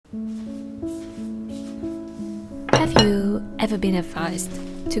Have you ever been advised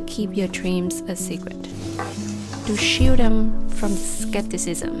to keep your dreams a secret? To shield them from the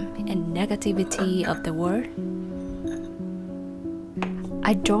skepticism and negativity of the world?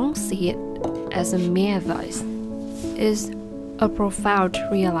 I don't see it as a mere advice. It's a profound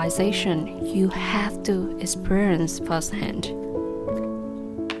realization you have to experience firsthand.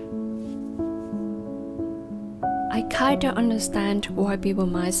 I kinda understand why people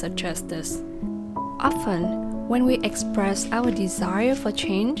might suggest this. Often, when we express our desire for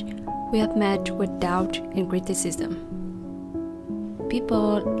change, we are met with doubt and criticism.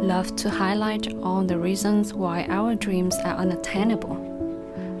 People love to highlight all the reasons why our dreams are unattainable,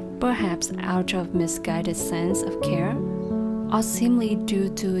 perhaps out of misguided sense of care, or simply due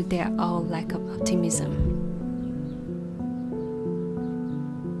to their own lack of optimism.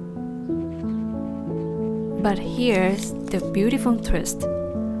 But here's the beautiful twist.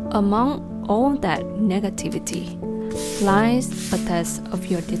 Among all that negativity lies a test of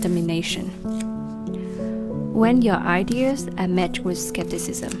your determination. When your ideas are met with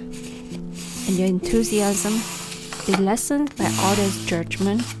skepticism and your enthusiasm is lessened by others'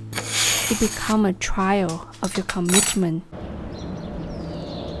 judgment, it becomes a trial of your commitment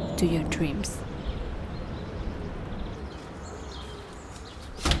to your dreams.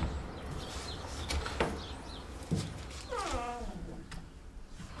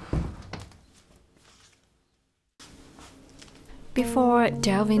 Before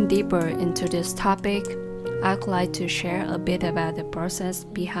delving deeper into this topic, I'd like to share a bit about the process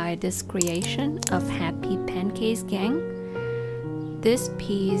behind this creation of Happy Pancakes Gang. This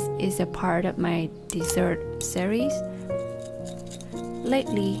piece is a part of my dessert series.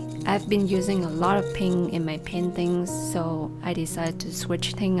 Lately, I've been using a lot of pink in my paintings, so I decided to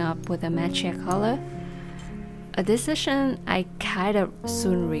switch things up with a matcha color. A decision I kind of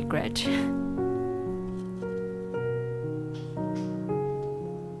soon regret.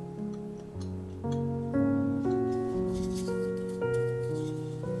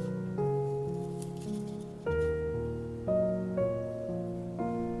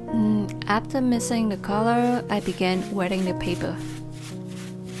 After mixing the color, I began wetting the paper.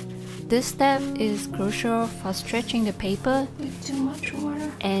 This step is crucial for stretching the paper with too much water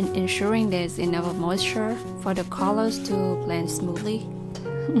and ensuring there's enough moisture for the colors to blend smoothly.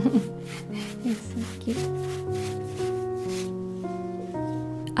 It's so cute.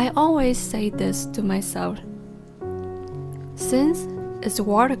 I always say this to myself. Since it's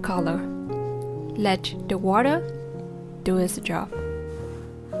watercolor, let the water do its job.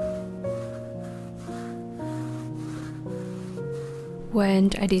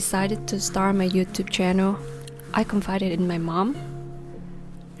 When I decided to start my YouTube channel, I confided in my mom.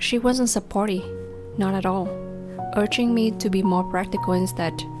 She wasn't supportive, not at all, urging me to be more practical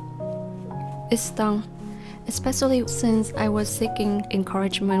instead. It stung, especially since I was seeking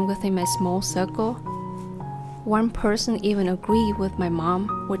encouragement within my small circle. One person even agreed with my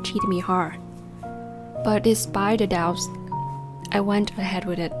mom would cheat me hard. But despite the doubts, I went ahead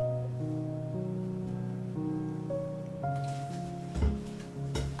with it.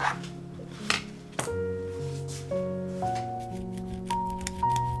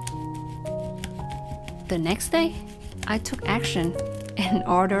 The next day, I took action and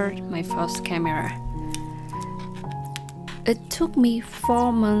ordered my first camera. It took me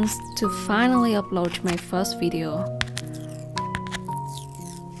 4 months to finally upload my first video.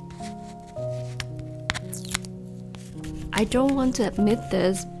 I don't want to admit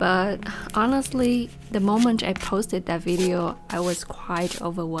this, but honestly, the moment I posted that video, I was quite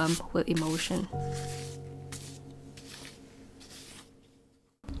overwhelmed with emotion.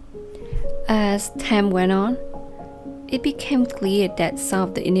 As time went on, it became clear that some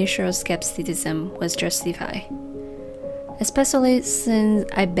of the initial skepticism was justified, especially since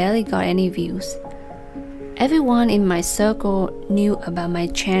I barely got any views. Everyone in my circle knew about my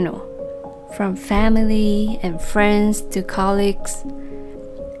channel, from family and friends to colleagues.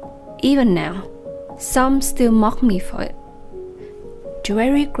 Even now, some still mock me for it. Do I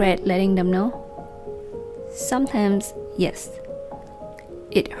regret letting them know? Sometimes, yes.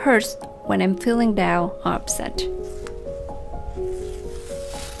 It hurts when I'm feeling down or upset.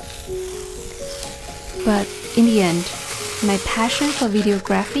 But in the end, my passion for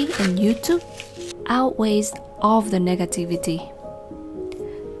videography and YouTube outweighs all of the negativity.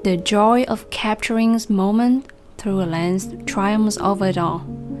 The joy of capturing this moment through a lens triumphs over it all.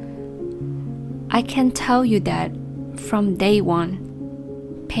 I can tell you that from day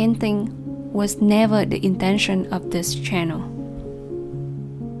one, painting was never the intention of this channel.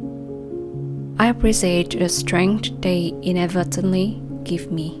 I appreciate the strength they inadvertently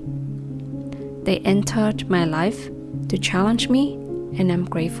give me. They entered my life to challenge me, and I'm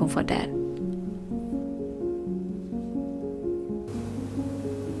grateful for that.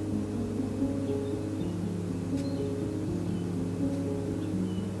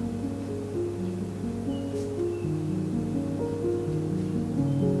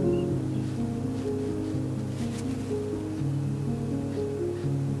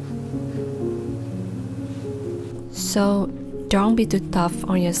 So, don't be too tough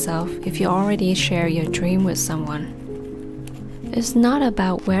on yourself if you already share your dream with someone. It's not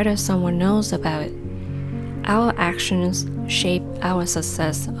about whether someone knows about it. Our actions shape our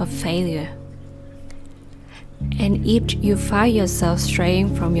success or failure. And if you find yourself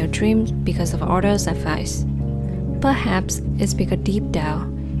straying from your dreams because of others' advice, perhaps it's because deep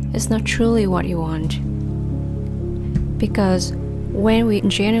down, it's not truly what you want. Because when we're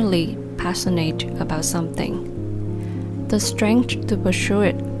genuinely passionate about something, the strength to pursue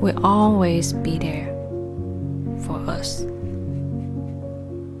it will always be there for us.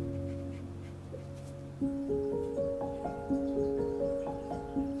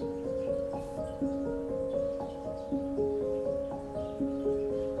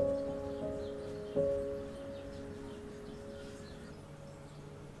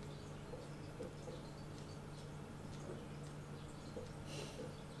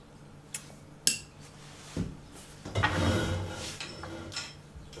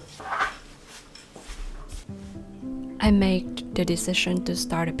 I made the decision to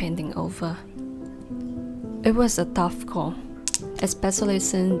start painting over. It was a tough call, especially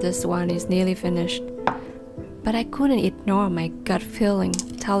since this one is nearly finished, but I couldn't ignore my gut feeling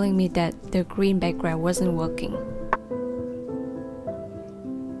telling me that the green background wasn't working.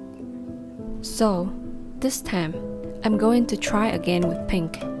 So, this time, I'm going to try again with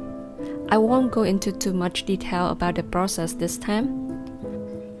pink. I won't go into too much detail about the process this time.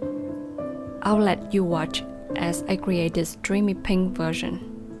 I'll let you watch as I create this dreamy pink version.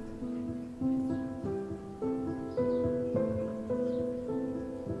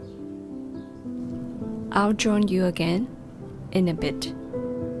 I'll join you again in a bit.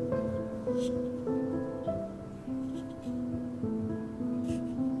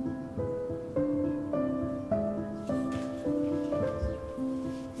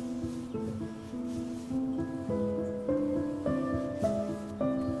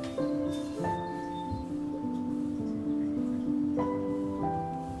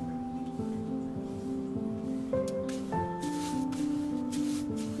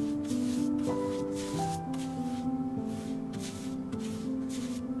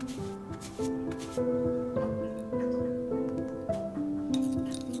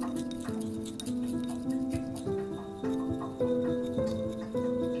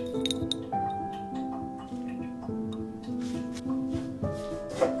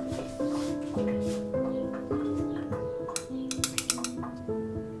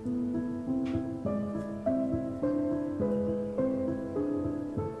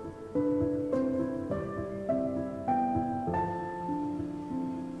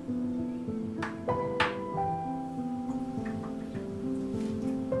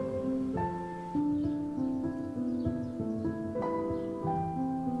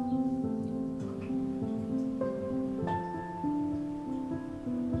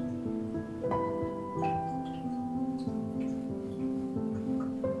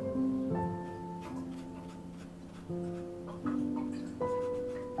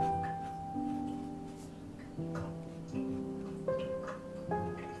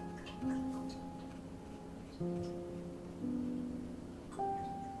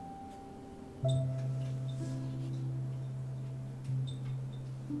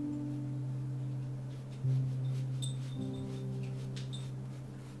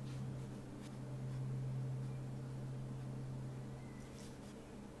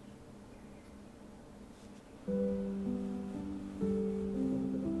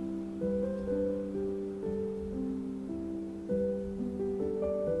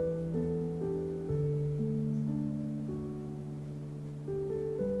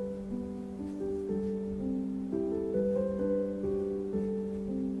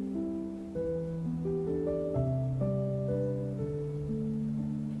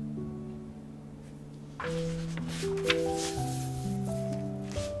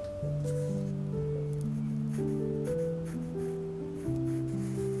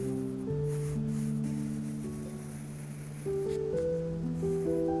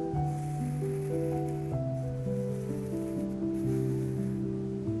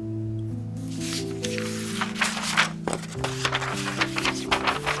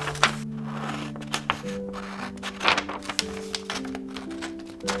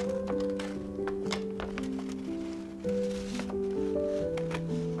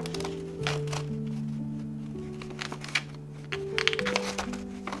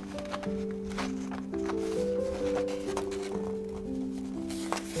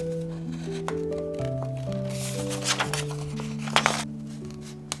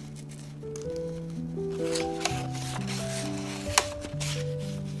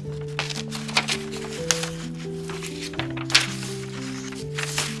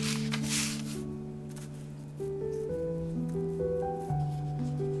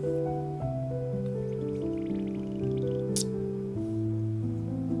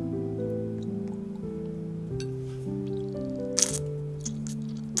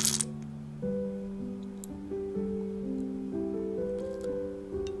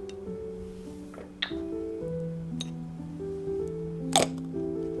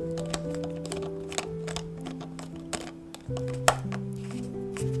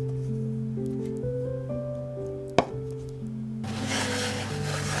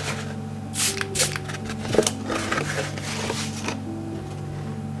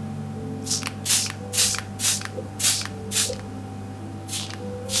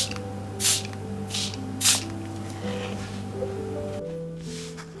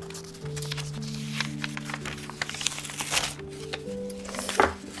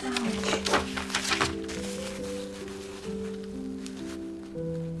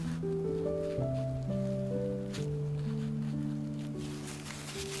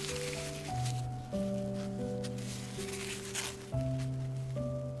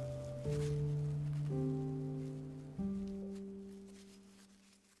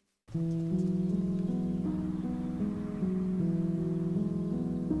 My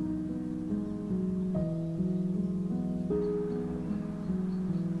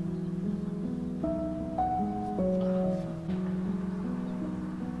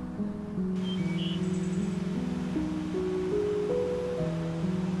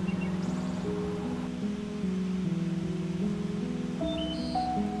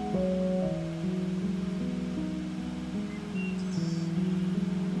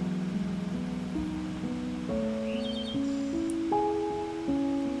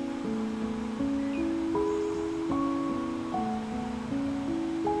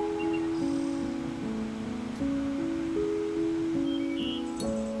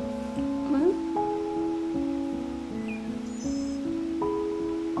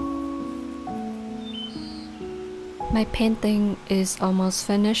painting is almost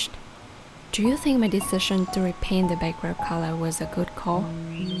finished. Do you think my decision to repaint the background color was a good call?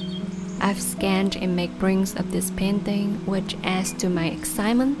 I've scanned and made prints of this painting, which adds to my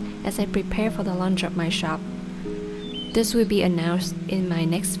excitement as I prepare for the launch of my shop. This will be announced in my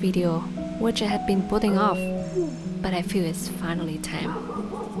next video, which I have been putting off, but I feel it's finally time.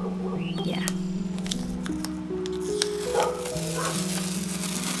 Yeah.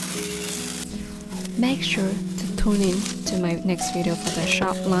 Make sure to tune in to my next video for the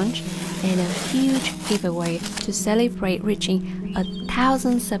shop launch and a huge giveaway to celebrate reaching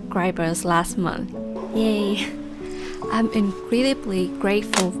 1,000 subscribers last month. Yay! I'm incredibly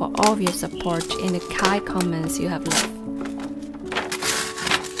grateful for all of your support and the kind comments you have left.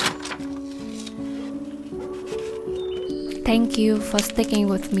 Thank you for sticking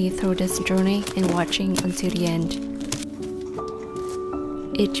with me through this journey and watching until the end.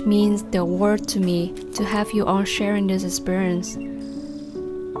 It means the world to me to have you all sharing this experience.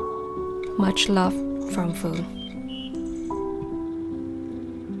 Much love from Phuong.